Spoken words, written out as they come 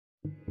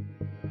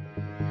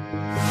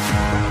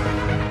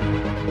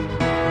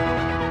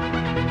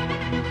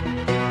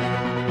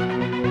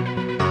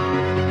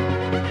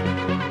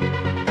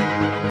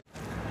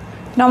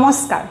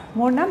Namaskar,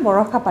 মোৰ নাম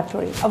Barkha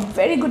Patowary. A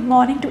very good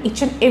morning to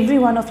each and every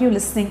one of you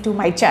listening to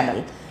my channel.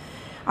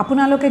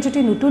 আপোনালোকে যদি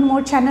নতুন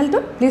মোৰ চেনেলটো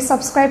প্লিজ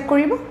সাবস্ক্ৰাইব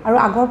কৰিব আৰু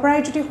আগৰ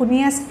পৰাই যদি শুনি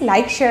আছে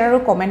লাইক শেয়াৰ আৰু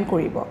কমেন্ট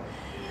কৰিব।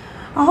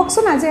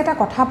 আহকচোন আজি এটা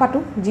কথা পাতো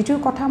যিটো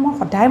কথা মোৰ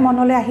সদায়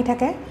মনলৈ আহি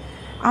থাকে।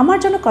 আমাৰ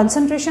জনো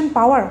কনসেন্ট্ৰেশন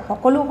পাৱাৰ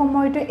সকলো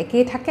সময়তে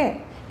একেই থাকে।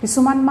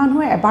 কিছুমান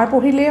মানুহে এবাৰ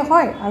পঢ়িলেই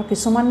হয় আৰু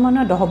কিছুমান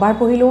মানুহে 10 বাৰ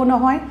পঢ়িলেও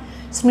নহয়।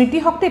 স্মৃতি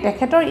শক্তি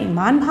তেখেতৰ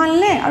ইমান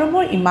ভালনে আৰু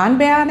মোৰ ইমান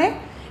বেয়া নে?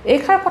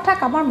 এইখাৰ কথা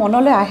আমাৰ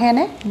মনলৈ আহে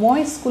নে? মই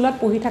স্কুলত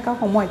পঢ়ি থকা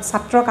সময়ত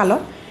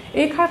ছাত্ৰকালত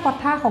এইখাৰ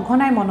কথা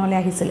সঘনাই মনলৈ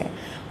আহিছিলে।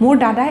 মোৰ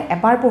দাদাই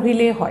এবাৰ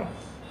পঢ়িলেই হয়,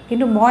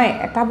 কিন্তু মই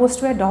এটা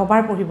বস্তুৱে 10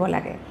 বাৰ পঢ়িব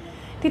লাগে।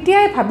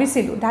 তেতিয়াই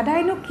ভাবিছিলোঁ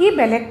দাদাইনো কি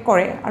বেলেগ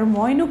কৰে আৰু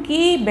মইনো কি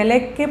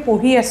বেলেগকে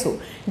পঢ়ি আছো,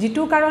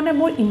 যিটো কাৰণে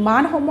মোৰ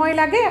ইমান সময়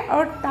লাগে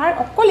আৰু তাৰ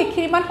অকল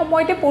ইমান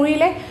সময়তে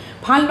পঢ়িলে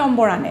ভাল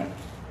নম্বৰ আনে।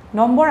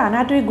 নম্বৰ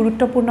আনাটোই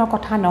গুৰুত্বপূৰ্ণ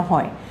কথা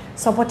নহয়।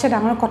 সবতছে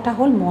ডাঙৰ কথা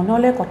হ'ল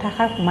মনলৈ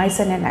কথাষাৰ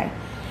সোমাইছে নে নাই।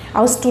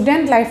 আৰু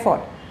ষ্টুডেণ্ট লাইফত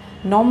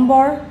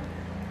নম্বৰ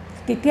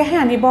তেতিয়াহে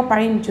আনিব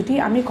পাৰিম যদি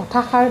আমি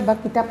কথাষাৰ বা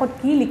কিতাপত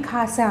কি লিখা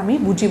আছে আমি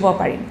বুজিব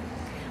পাৰিম।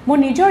 মোৰ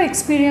নিজৰ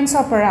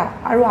এক্সপিৰিয়েন্সৰ পৰা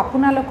আৰু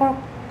আপোনালোকৰ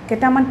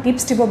কেইটামান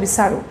টিপছ দিব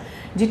বিচাৰোঁ,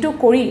 যিটো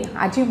কৰি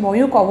আজি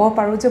ময়ো ক'ব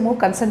পাৰোঁ যে মোৰ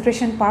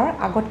কনসেন্ট্ৰেশন পাৱাৰ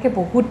আগতকৈ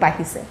বহুত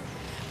বাঢ়িছে।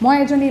 মই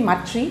এজনী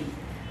মাতৃ,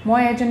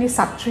 মই এজনী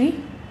ছাত্ৰী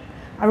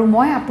আৰু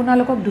মই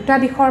আপোনালোকক দুটা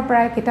দিশৰ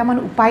পৰা কেইটামান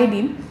উপায়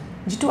দিম,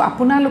 যিটো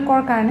আপোনালোকৰ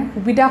কাৰণে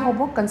সুবিধা হ'ব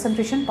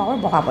কনসেন্ট্ৰেশন পাৱাৰ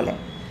বঢ়াবলৈ।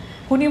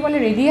 শুনিবলৈ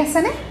ৰেডি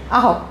আছেনে?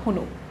 আহক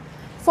শুনো।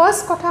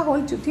 ফাৰ্ষ্ট কথা হ'ল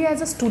যদি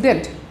এজ এ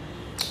ষ্টুডেণ্ট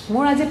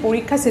মোৰ আজি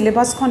পৰীক্ষা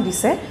সিলেবাছখন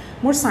দিছে,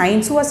 মোৰ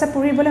সায়েন্সো আছে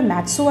পঢ়িবলৈ,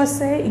 ম্যাথছো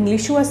আছে,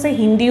 ইংলিছো আছে,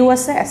 হিন্দীও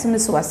আছে,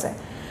 আছামিছো আছে।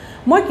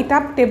 মই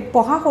কিতাপ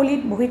পঢ়া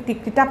হলিত বহি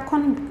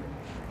কিতাপখন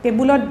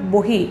টেবুলত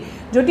বহি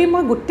যদি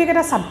মই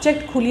গোটেইকেইটা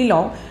সাবজেক্ট খুলি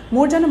লওঁ,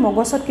 মোৰ জানো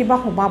মগজত কিবা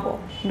সোমাব?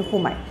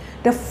 নোসোমায়।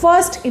 দ্য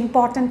ফাৰ্ষ্ট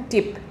ইম্পৰ্টেণ্ট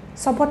টিপ,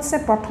 সবতছে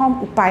প্ৰথম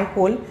উপায়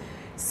হ'ল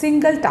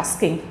সিংগল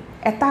টাস্কিং।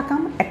 এটা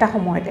কাম এটা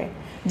সময়তে।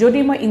 যদি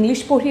মই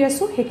ইংলিছ পঢ়ি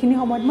আছোঁ সেইখিনি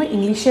সময়ত মই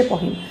ইংলিছে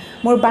পঢ়িম।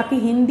 মোৰ বাকি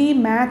হিন্দী,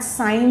 ম্যাথ,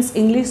 সায়েন্স,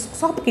 ইংলিছ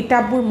সব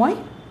কিতাপবোৰ মই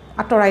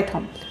আঁতৰাই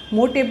থ'ম।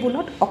 মোৰ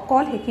টেবুলত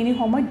অকল সেইখিনি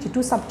সময়ত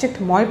যিটো সাবজেক্ট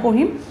মই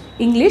পঢ়িম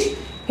ইংলিছ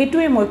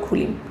সেইটোৱে মই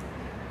খুলিম।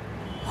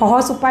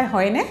 সহজ উপায়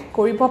হয়নে?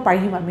 কৰিব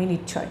পাৰিম আমি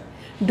নিশ্চয়।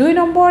 2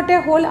 নম্বৰতে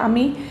হ'ল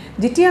আমি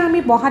যেতিয়া আমি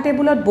বহা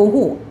টেবুলত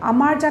বহো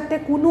আমাৰ যাতে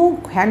কোনো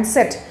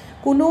হ্যান্ডসেট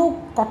কোনো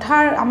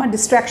কথাৰ আমাৰ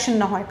ডিস্ট্ৰাকশন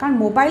নহয়। কাৰণ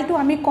মোবাইলটো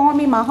আমি কওঁ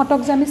আমি মাহঁতক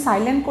যে আমি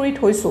সাইলেন্ট কৰি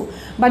থৈছোঁ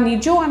বা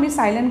নিজেও আমি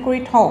সাইলেন্ট কৰি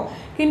থওঁ,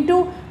 কিন্তু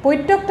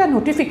প্ৰত্যেকটা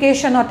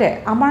নোটিফিকেশনতে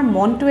আমাৰ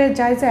মনটোৱে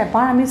যায় যে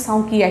এবাৰ আমি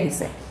চাওঁ কি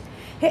আহিছে।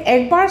 সেই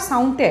একবাৰ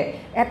চাওঁতে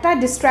এটা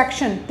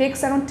ডিস্ট্ৰাকশন tax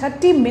around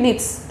 30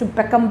 minutes to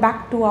come back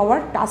to our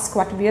task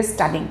what we are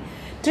studying.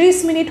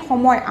 30 minute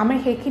সময় আমি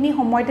সেইখিনি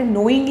সময়তে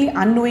নয়িংলি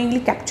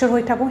আননয়িংলি ক্যাপচাৰ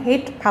হৈ থাকোঁ সেই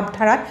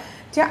ভাৱধাৰাত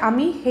যে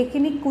আমি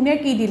সেইখিনি কোনে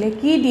কি দিলে,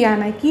 কি দিয়া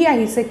নাই, কি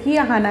আহিছে, কি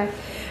অহা নাই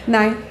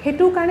নাই।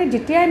 সেইটো কাৰণে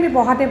যেতিয়াই আমি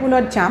বহা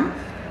টেবুলত যাম,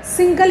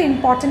 single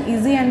important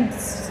easy and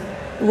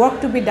work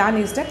two be done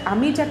is date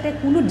আমি যাতে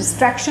কোনো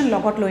ডিস্ট্ৰাকশন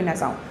লগত লৈ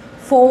নাযাওঁ।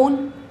 ফোন,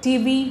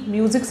 টিভি,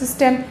 মিউজিক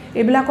সিস্টেম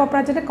এইবিলাকৰ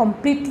পৰা যাতে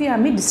কমপ্লিটলি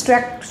আমি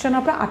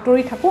ডিস্ট্ৰাকশনৰ পৰা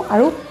আঁতৰি থাকোঁ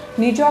আৰু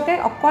নিজকে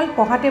অকল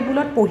বহা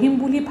টেবুলত পঢ়িম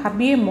বুলি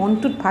ভাবিয়ে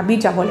মনটোত ভাবি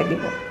যাব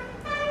লাগিব।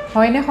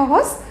 হয়নে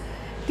সহজ?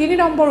 3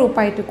 নম্বৰ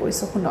উপায়টো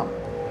কৈছোঁ শুনক।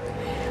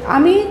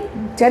 আমি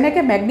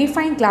যেনেকৈ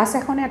ম্যাগনিফাইং গ্লাছ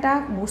এখন এটা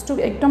বস্তু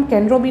একদম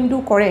কেন্দ্ৰবিন্দু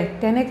কৰে,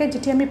 তেনেকৈ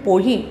যেতিয়া আমি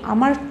পঢ়িম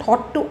আমাৰ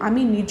থটটো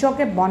আমি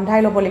নিজকে বন্ধাই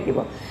ল'ব লাগিব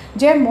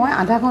যে মই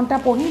আধা ঘণ্টা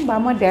পঢ়িম বা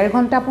মই 1.5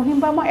 ঘণ্টা পঢ়িম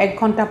বা মই 1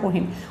 ঘণ্টা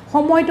পঢ়িম।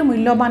 সময়টো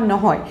মূল্যৱান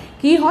নহয়।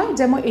 কি হয়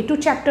যে মই এইটো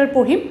চেপ্টাৰ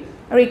পঢ়িম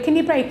আৰু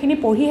এইখিনিৰ পৰা এইখিনি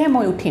পঢ়িহে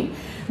মই উঠিম।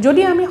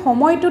 যদি আমি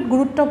সময়টোত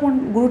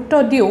গুৰুত্ব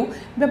দিওঁ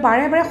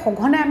বাৰে বাৰে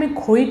সঘনাই আমি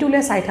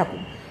ঘড়ীটোলৈ চাই থাকোঁ,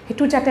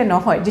 সেইটো যাতে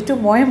নহয়, যিটো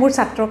মই মোৰ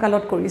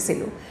ছাত্ৰকালত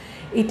কৰিছিলোঁ।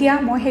 এতিয়া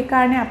মই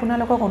সেইকাৰণে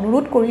আপোনালোকক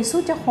অনুৰোধ কৰিছোঁ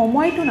যে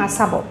সময়টো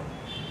নাচাব।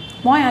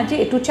 মই আজি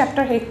এইটো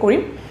চেপ্টাৰ শেষ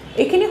কৰিম,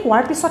 এইখিনি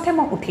হোৱাৰ পিছতহে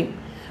মই উঠিম।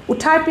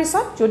 উঠাৰ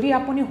পিছত যদি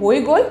আপুনি হৈ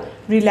গ'ল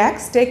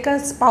relax, take a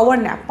power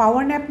নেপ।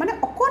 Power নেপ মানে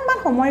অকণমান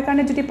সময়ৰ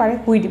কাৰণে যদি পাৰে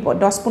শুই দিব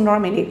 10-15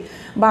 মিনিট,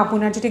 বা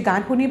আপোনাৰ যদি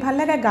গান শুনি ভাল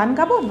লাগে গান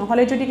গাব,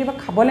 নহ'লে যদি কিবা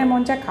খাবলৈ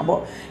মন যায় খাব।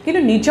 কিন্তু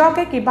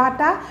নিজকে কিবা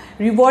এটা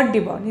ৰিৱাৰ্ড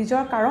দিব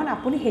নিজৰ, কাৰণ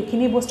আপুনি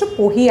সেইখিনি বস্তু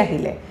পঢ়ি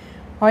আহিলে।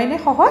 হয়নে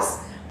সহজ?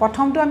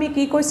 প্ৰথমটো আমি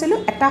কি কৈছিলোঁ,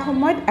 এটা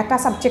সময়ত এটা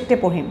সাবজেক্টে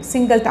পঢ়িম,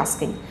 সিংগল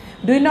টাস্কিং।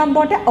 2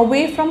 নম্বৰতে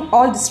away from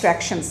all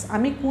distractions,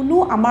 আমি কোনো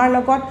আমাৰ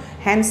লগত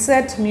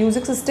হ্যান্ডসেট,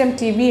 মিউজিক সিস্টেম,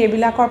 টিভি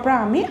এইবিলাকৰ পৰা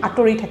আমি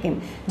আঁতৰি থাকিম।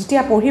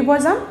 যেতিয়া পঢ়িব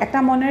যাম এটা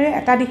মনেৰে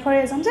এটা দিশৰে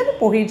যাম যে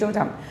পঢ়ি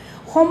যাম।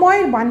 সময়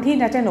বান্ধি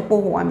যাতে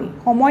নপঢ়োঁ আমি।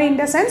 সময় ইন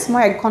দ্য সেন্স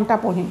মই 1 ঘণ্টা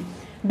পঢ়িম,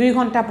 2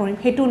 ঘণ্টা পঢ়িম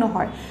সেইটো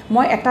নহয়।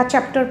 মই এটা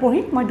চেপ্টাৰ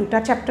পঢ়িম, মই 2টা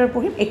চেপ্টাৰ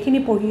পঢ়িম, এইখিনি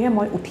পঢ়িহে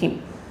মই উঠিম।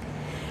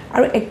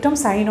 আৰু একদম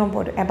 4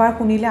 নম্বৰ, এবাৰ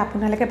শুনিলে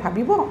আপোনালোকে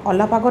ভাবিব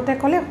অলপ আগতে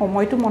ক'লে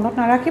সময়টো মনত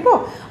নাৰাখিব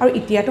আৰু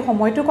এতিয়াতো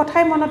সময়টোৰ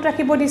কথাই মনত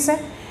ৰাখিব দিছে।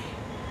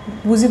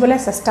 বুজিবলৈ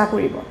চেষ্টা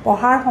কৰিব।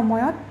 পঢ়াৰ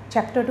সময়ত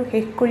চেপ্টাৰটো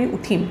শেষ কৰি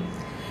উঠিম,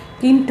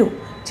 কিন্তু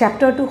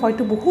চেপ্টাৰটো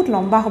হয়তো বহুত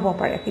লম্বা হ'ব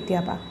পাৰে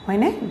কেতিয়াবা,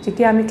 হয়নে?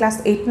 যেতিয়া আমি ক্লাছ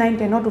 8, 9,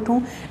 10ত উঠোঁ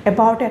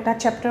এবাৰতে এটা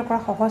চেপ্টাৰ কৰা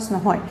সহজ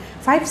নহয়।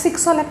 5,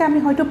 6লৈকে আমি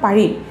হয়তো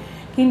পাৰিম,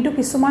 কিন্তু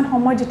কিছুমান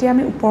সময় যেতিয়া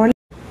আমি ওপৰলৈ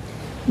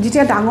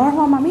যেতিয়া ডাঙৰ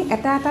হ'ম আমি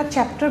এটা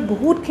চেপ্টাৰ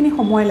বহুতখিনি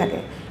সময় লাগে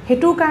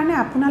হেতুৰ কাৰণে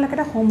আপোনালোকে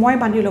এটা সময়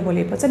বান্ধি ল'ব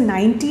লাগিব যে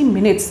 90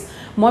 মিনিটছ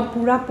মই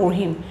পুৰা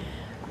পঢ়িম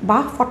বা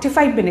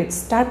 45 মিনিটছ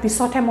তাৰ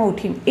পিছতহে মই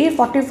উঠিম এই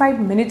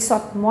 45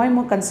 মিনিটছত মই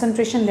মোৰ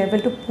কনচেন্ট্ৰেশ্যন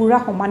লেভেলটো পুৰা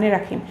সমানে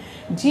ৰাখিম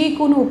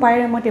যিকোনো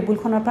উপায়েৰে মই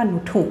টেবুলখনৰ পৰা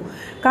নুঠোঁ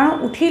কাৰণ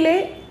উঠিলে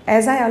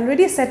এজ আই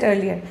অলৰেডি ছেট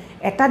আৰ্লিয়াৰ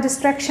এটা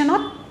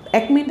ডিষ্ট্ৰেকশ্যনত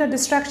 1 মিনিটৰ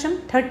ডিষ্ট্ৰেকশ্যন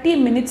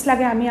 30 মিনিটছ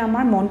লাগে আমি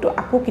আমাৰ মনটো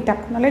আকৌ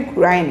কিতাপখনলৈ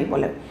ঘূৰাই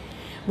আনিবলৈ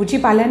বুজি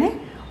পালেনে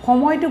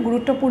সময়টো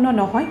গুৰুত্বপূৰ্ণ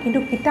নহয় কিন্তু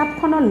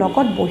কিতাপখনৰ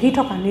লগত বহি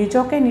থকা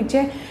নিজকে নিজে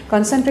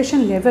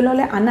কনচেন্ট্ৰেশ্যন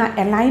লেভেললৈ আনা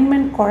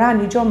এলাইনমেণ্ট কৰা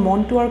নিজৰ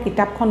মনটো আৰু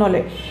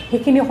কিতাপখনলৈ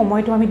সেইখিনি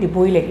সময়টো আমি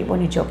দিবই লাগিব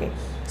নিজকে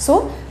সো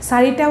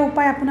চাৰিটা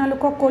উপায়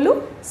আপোনালোকক ক'লোঁ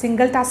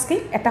সিংগল টাস্কিং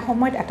এটা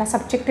সময়ত এটা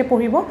সাবজেক্টে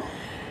পঢ়িব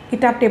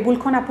কিতাপ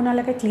টেবুলখন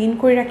আপোনালোকে ক্লিন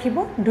কৰি ৰাখিব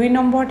 2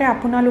 নম্বৰতে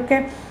আপোনালোকে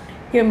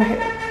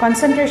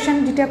কনচেন্ট্ৰেশ্যন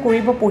যেতিয়া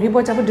কৰিব পঢ়িব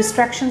যাব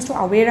ডিষ্ট্ৰেকশ্যনছটো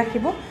আৱে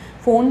ৰাখিব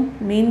ফোন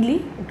মেইনলি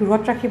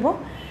দূৰত ৰাখিব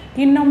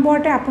 3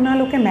 নম্বৰতে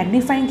আপোনালোকে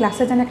ম্যাগনিফাইং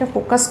গ্লাছে যেনেকৈ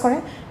ফোকাস কৰে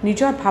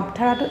নিজৰ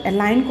ভাৱধাৰাটো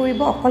এলাইন কৰিব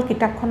অকল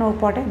কিতাপখনৰ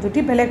ওপৰতে যদি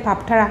বেলেগ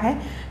ভাৱধাৰা আহে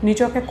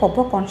নিজকে ক'ব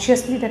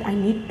কনচিয়াছলি that I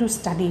need to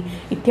study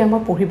এতিয়া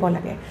মই পঢ়িব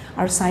লাগে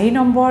আৰু 4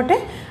 নম্বৰতে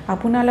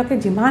আপোনালোকে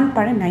যিমান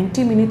পাৰে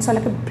 90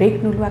 মিনিটছলৈকে ব্ৰেক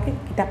নোলোৱাকৈ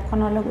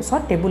কিতাপখনৰ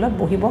ওচৰত টেবুলত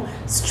বহিব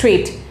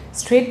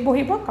ষ্ট্ৰেইট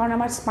বহিব কাৰণ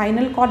আমাৰ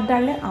স্পাইনেল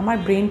কৰ্ডডালে আমাৰ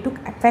ব্ৰেইনটোক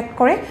এফেক্ট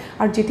কৰে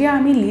আৰু যেতিয়া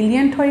আমি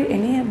লিলিয়েণ্ট হৈ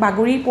এনে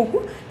বাগৰি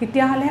পঢ়োঁ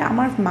তেতিয়াহ'লে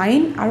আমাৰ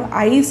মাইণ্ড আৰু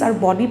আইজ আৰু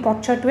বডি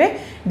পশ্চাৰটোৱে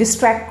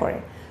ডিষ্ট্ৰেক্ট কৰে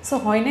সো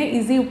হয়নে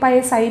ইজি উপায়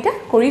চাৰিটা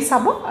কৰি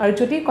চাব আৰু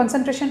যদি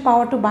কনচেন্ট্ৰেশ্যন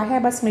পাৱাৰটো বাঢ়ে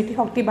বা স্মৃতি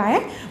শক্তি বাঢ়ে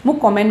মোক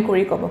কমেণ্ট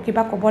কৰি ক'ব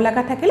কিবা ক'ব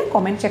লগা থাকিলে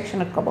কমেণ্ট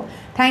ছেকশ্যনত ক'ব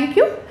thank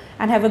U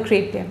and have a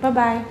great day bye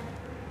bye